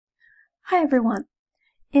Hi everyone!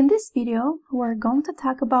 In this video, we're going to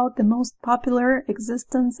talk about the most popular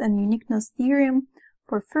existence and uniqueness theorem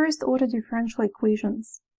for first-order differential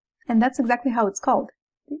equations. And that's exactly how it's called,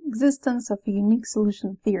 the existence of a unique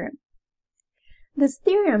solution theorem. This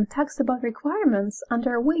theorem talks about requirements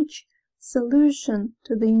under which solution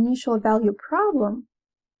to the initial value problem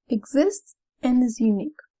exists and is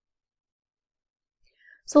unique.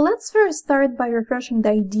 So let's first start by refreshing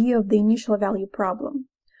the idea of the initial value problem.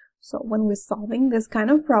 So when we're solving this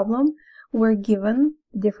kind of problem, we're given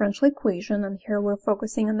a differential equation, and here we're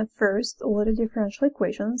focusing on the first order differential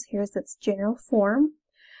equations. Here's its general form.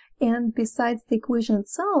 And besides the equation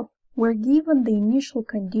itself, we're given the initial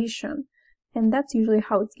condition, and that's usually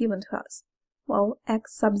how it's given to us. Well,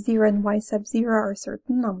 x sub 0 and y sub 0 are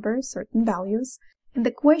certain numbers, certain values, and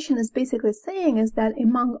the question is basically saying is that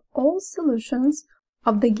among all solutions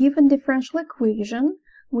of the given differential equation,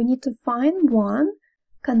 we need to find one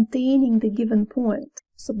containing the given point.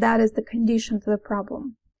 So that is the condition to the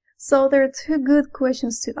problem. So there are two good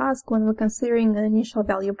questions to ask when we're considering an initial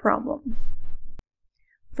value problem.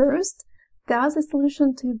 First, does a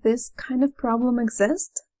solution to this kind of problem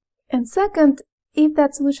exist? And second, if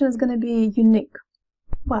that solution is going to be unique.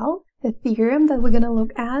 Well, the theorem that we're going to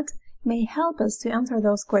look at may help us to answer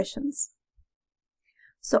those questions.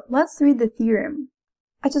 So let's read the theorem.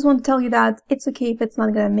 I just want to tell you that it's okay if it's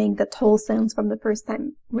not going to make the total sense from the first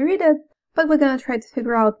time we read it, but we're going to try to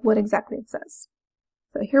figure out what exactly it says.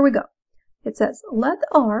 So here we go. It says, let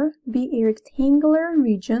R be a rectangular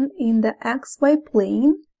region in the xy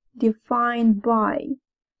plane defined by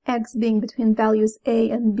x being between values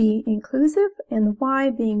a and b inclusive and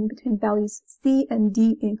y being between values c and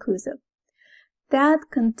d inclusive. That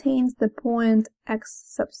contains the point x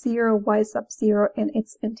sub 0, y sub 0 and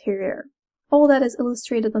its interior. All that is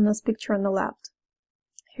illustrated on this picture on the left.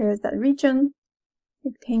 Here is that region,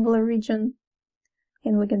 rectangular region,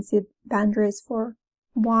 and we can see boundaries for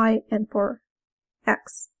y and for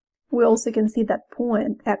x. We also can see that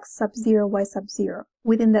point x sub 0, y sub 0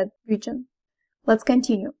 within that region. Let's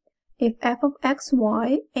continue. If f of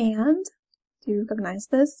xy and, do you recognize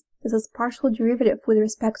this? This is partial derivative with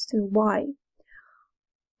respect to y,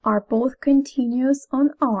 are both continuous on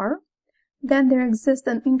R, then there exists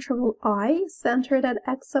an interval I centered at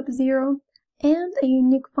x sub 0 and a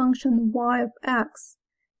unique function y of x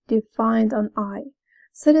defined on I,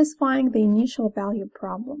 satisfying the initial value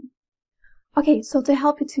problem. Okay, so to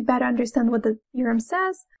help you to better understand what the theorem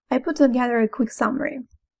says, I put together a quick summary.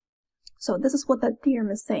 So this is what the theorem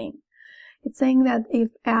is saying. It's saying that if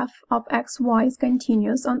f of xy is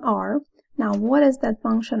continuous on R, now what is that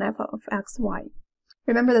function f of xy?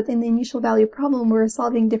 Remember that in the initial value problem, we're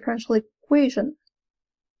solving differential equation.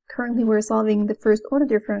 Currently, we're solving the first order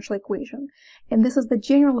differential equation. And this is the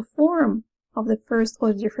general form of the first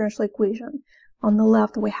order differential equation. On the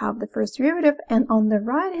left, we have the first derivative, and on the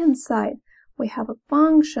right-hand side, we have a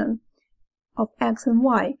function of x and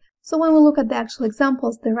y. So when we look at the actual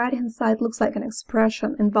examples, the right-hand side looks like an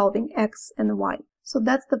expression involving x and y. So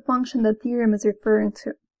that's the function the theorem is referring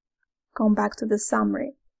to. Going back to the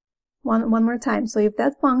summary. One more time. So if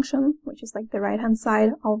that function, which is like the right-hand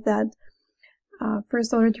side of that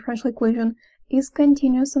first order differential equation, is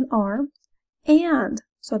continuous on R, and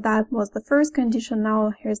so that was the first condition,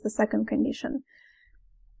 now here's the second condition.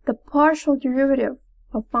 The partial derivative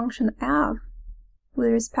of function f with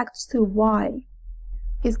respect to y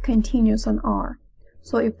is continuous on R.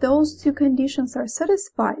 So if those two conditions are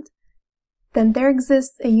satisfied, then there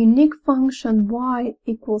exists a unique function y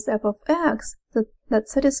equals f of x that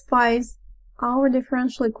satisfies our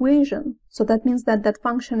differential equation. So that means that that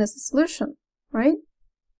function is a solution, right?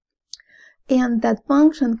 And that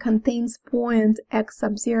function contains point x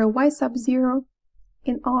sub 0, y sub 0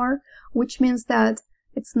 in R, which means that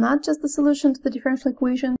it's not just the solution to the differential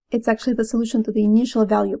equation, it's actually the solution to the initial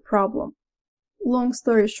value problem. Long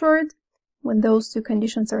story short, when those two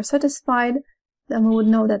conditions are satisfied, then we would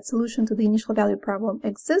know that solution to the initial value problem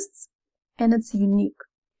exists and it's unique,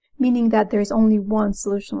 meaning that there is only one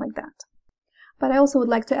solution like that. But I also would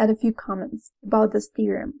like to add a few comments about this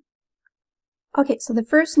theorem. Okay, so the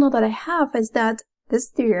first note that I have is that this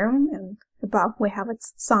theorem, and above we have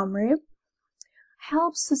its summary,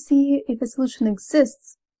 helps to see if a solution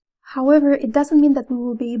exists. However, it doesn't mean that we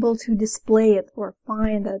will be able to display it or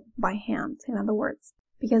find it by hand, in other words,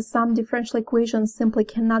 because some differential equations simply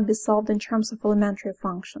cannot be solved in terms of elementary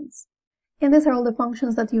functions. And these are all the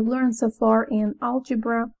functions that you've learned so far in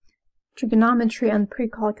algebra, trigonometry, and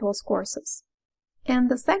pre-calculus courses. And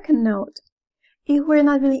the second note, if we're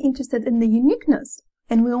not really interested in the uniqueness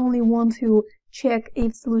and we only want to check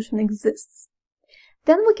if solution exists,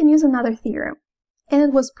 then we can use another theorem. and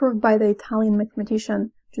it was proved by the Italian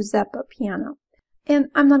mathematician Giuseppe Peano. And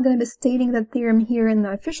I'm not going to be stating that theorem here in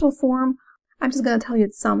the official form, I'm just going to tell you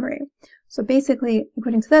its summary. So basically,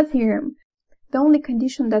 according to that theorem, the only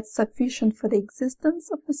condition that's sufficient for the existence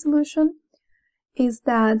of the solution is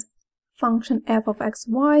that function f of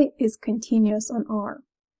xy is continuous on R.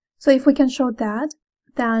 So if we can show that,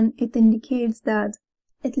 then it indicates that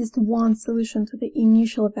at least one solution to the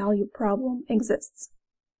initial value problem exists.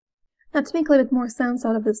 Now, to make a little bit more sense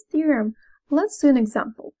out of this theorem, let's do an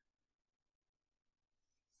example.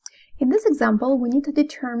 In this example, we need to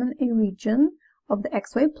determine a region of the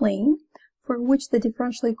xy plane for which the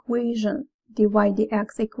differential equation dy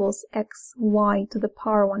dx equals xy to the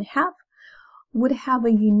power 1/2 would have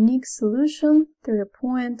a unique solution through a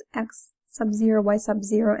point x sub 0, y sub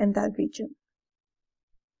 0 in that region.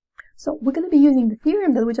 So we're going to be using the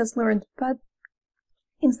theorem that we just learned, but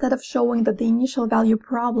instead of showing that the initial value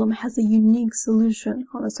problem has a unique solution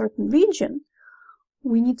on a certain region,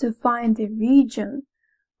 we need to find the region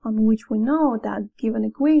on which we know that given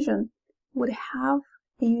equation would have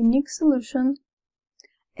a unique solution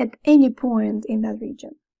at any point in that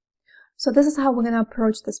region. So this is how we're going to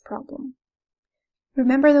approach this problem.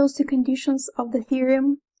 Remember those two conditions of the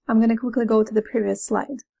theorem? I'm going to quickly go to the previous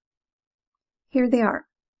slide. Here they are.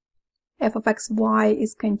 F of xy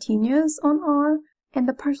is continuous on R, and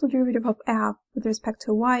the partial derivative of f with respect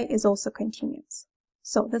to y is also continuous.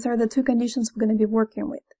 So these are the two conditions we're going to be working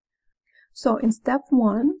with. So in step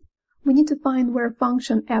 1, we need to find where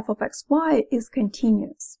function f of xy is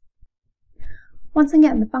continuous. Once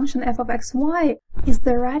again, the function f of xy is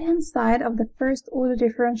the right-hand side of the first order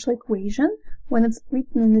differential equation when it's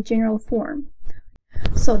written in the general form.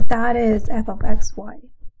 So that is f of xy.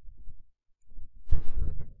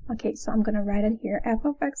 Okay, so I'm going to write it here. F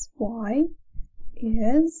of xy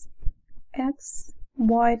is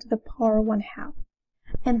xy to the power 1/2.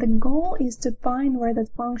 And the goal is to find where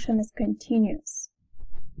that function is continuous.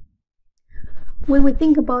 When we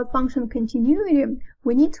think about function continuity,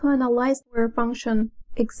 we need to analyze where a function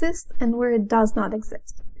exists and where it does not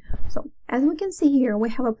exist. So as we can see here, we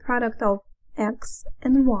have a product of x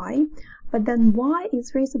and y, but then y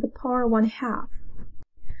is raised to the power 1/2.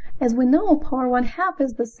 As we know, power 1/2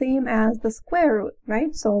 is the same as the square root,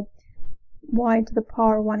 right? So y to the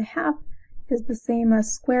power 1/2 is the same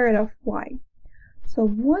as square root of y. So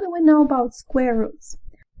what do we know about square roots?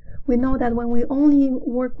 We know that when we only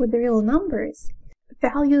work with the real numbers,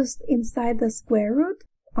 values inside the square root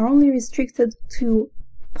are only restricted to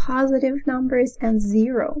positive numbers and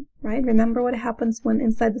 0, right? Remember what happens when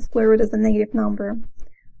inside the square root is a negative number,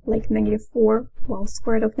 like -4. Well,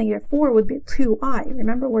 square root of -4 would be 2i.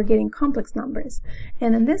 Remember, we're getting complex numbers.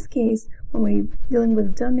 And in this case, when we're dealing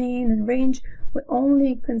with domain and range, we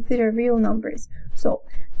only consider real numbers. So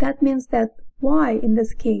that means that y in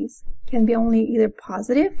this case can be only either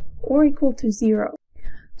positive or equal to 0.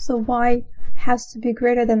 So y has to be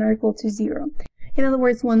greater than or equal to 0. In other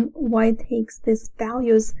words, when y takes these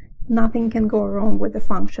values, nothing can go wrong with the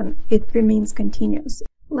function. It remains continuous.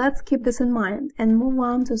 Let's keep this in mind and move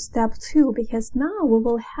on to step 2, because now we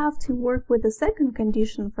will have to work with the second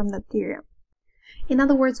condition from the theorem. In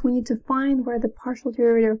other words, we need to find where the partial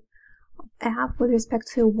derivative of f with respect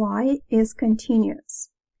to y is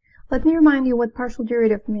continuous. Let me remind you what partial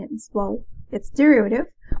derivative means. Well, it's derivative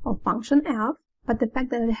of function f, but the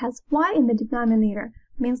fact that it has y in the denominator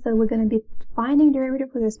means that we're going to be finding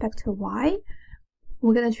derivative with respect to y.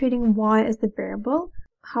 We're going to be treating y as the variable.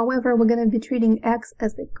 However, we're going to be treating x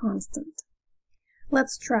as a constant.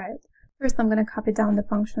 Let's try it. First, I'm going to copy down the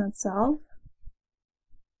function itself.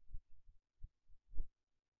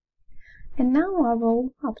 And now I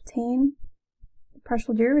will obtain the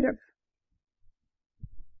partial derivative.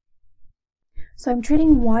 So I'm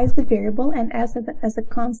treating y as the variable and s as a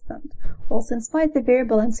constant. Well, since y is the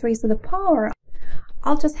variable and it's raised to the power,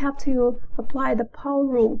 I'll just have to apply the power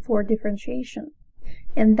rule for differentiation.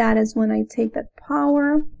 And that is when I take that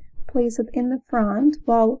power, place it in the front.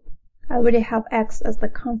 Well, I already have x as the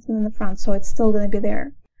constant in the front, so it's still going to be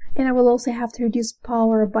there. And I will also have to reduce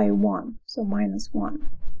power by 1, so -1.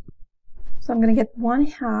 So I'm going to get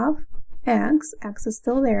 1/2 x. X is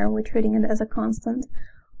still there. We're treating it as a constant.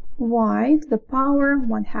 Y to the power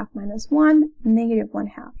 1/2 minus 1,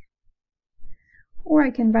 -1/2. Or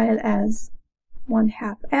I can write it as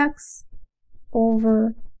 1/2 x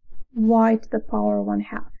over y to the power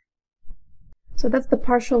 1/2. So that's the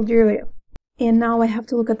partial derivative. And now I have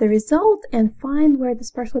to look at the result and find where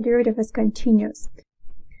this partial derivative is continuous.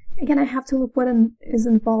 Again, I have to look what is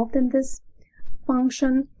involved in this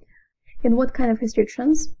function and what kind of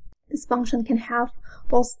restrictions this function can have.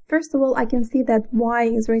 Well, first of all, I can see that y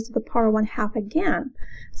is raised to the power 1/2 again.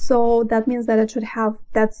 So that means that it should have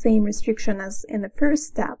that same restriction as in the first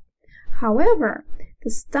step. However,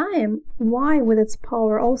 this time y with its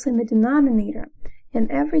power also in the denominator. And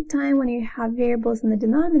every time when you have variables in the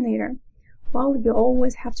denominator, well, you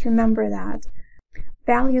always have to remember that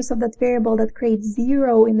values of that variable that create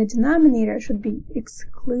 0 in the denominator should be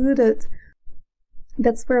excluded.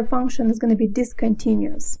 That's where a function is going to be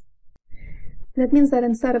discontinuous. That means that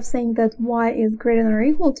instead of saying that y is greater than or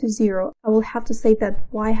equal to 0, I will have to say that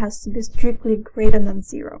y has to be strictly greater than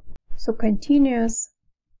 0. So continuous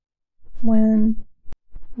when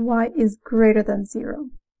y is greater than 0.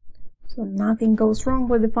 So nothing goes wrong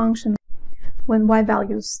with the function when y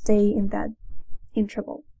values stay in that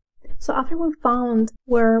interval. So after we found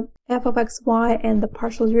where f of xy and the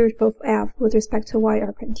partial derivative of f with respect to y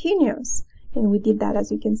are continuous, and we did that,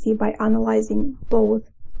 as you can see, by analyzing both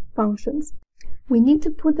functions, we need to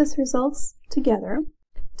put these results together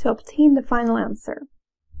to obtain the final answer.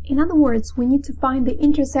 In other words, we need to find the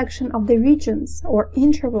intersection of the regions or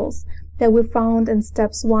intervals that we found in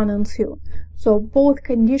steps 1 and 2. So both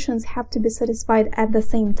conditions have to be satisfied at the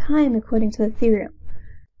same time according to the theorem.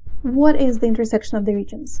 What is the intersection of the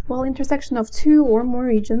regions? Well, intersection of 2 or more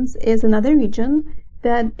regions is another region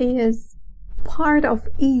that is part of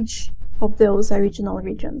each of those original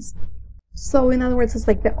regions. So in other words, it's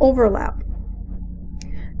like the overlap.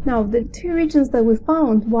 Now, the two regions that we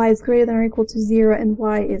found, y is greater than or equal to 0 and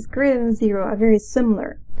y is greater than 0, are very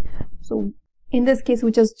similar. So in this case,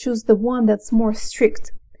 we just choose the one that's more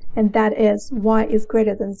strict, and that is y is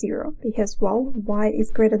greater than 0, because, well, y is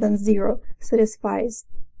greater than 0 satisfies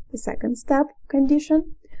the second step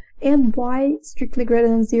condition, and y strictly greater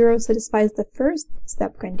than 0 satisfies the first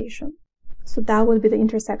step condition. So that would be the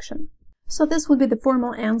intersection. So this would be the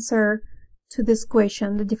formal answer to this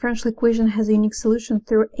question. The differential equation has a unique solution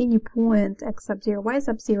through any point x sub 0, y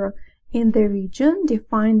sub 0 in the region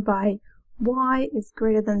defined by y is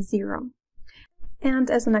greater than 0.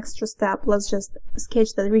 And as an extra step, let's just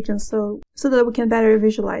sketch that region so that we can better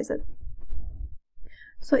visualize it.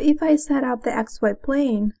 So if I set up the xy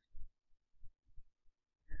plane,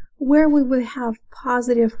 where we will have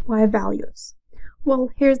positive y values? Well,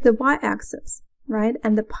 here's the y-axis, right?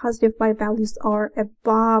 And the positive y values are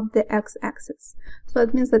above the x-axis. So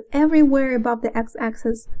it means that everywhere above the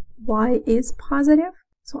x-axis, y is positive.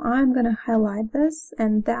 So I'm going to highlight this,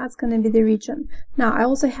 and that's going to be the region. Now, I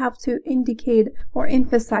also have to indicate, or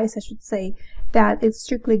emphasize, I should say, that it's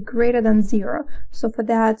strictly greater than 0. So for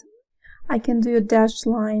that, I can do a dashed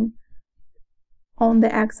line on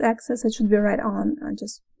the x-axis. It should be right on. I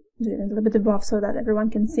just do it a little bit above so that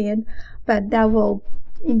everyone can see it. But that will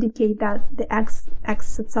indicate that the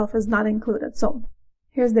x-axis itself is not included. So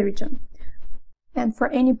here's the region. And for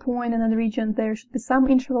any point in the region, there should be some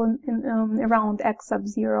interval around x sub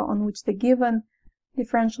 0 on which the given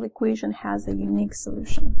differential equation has a unique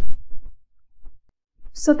solution.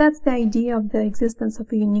 So that's the idea of the existence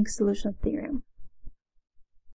of a unique solution theorem.